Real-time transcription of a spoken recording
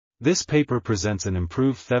This paper presents an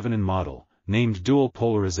improved Thevenin model, named Dual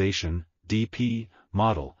Polarization (DP)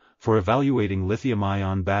 model, for evaluating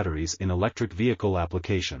lithium-ion batteries in electric vehicle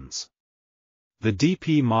applications. The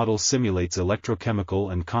DP model simulates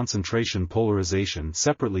electrochemical and concentration polarization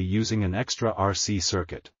separately using an extra RC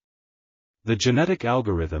circuit. The genetic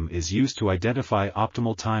algorithm is used to identify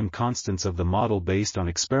optimal time constants of the model based on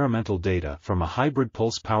experimental data from a hybrid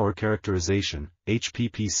pulse power characterization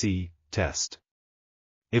 (HPPC) test.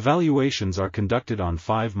 Evaluations are conducted on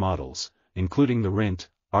 5 models, including the RINT,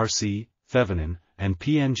 RC, Thevenin, and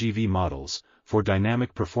PNGV models, for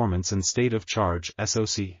dynamic performance and state of charge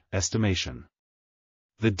 (SOC) estimation.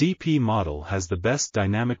 The DP model has the best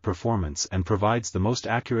dynamic performance and provides the most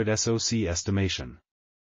accurate SOC estimation.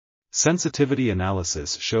 Sensitivity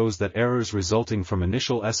analysis shows that errors resulting from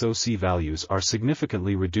initial SOC values are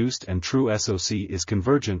significantly reduced and true SOC is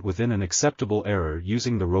convergent within an acceptable error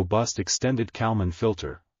using the robust extended Kalman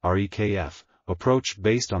filter (REKF) approach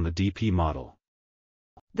based on the DP model.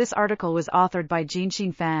 This article was authored by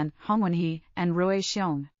Jinxin Fan, Hongwen and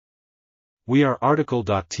Xiong. We are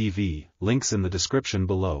RTCLTV, links in the description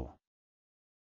below.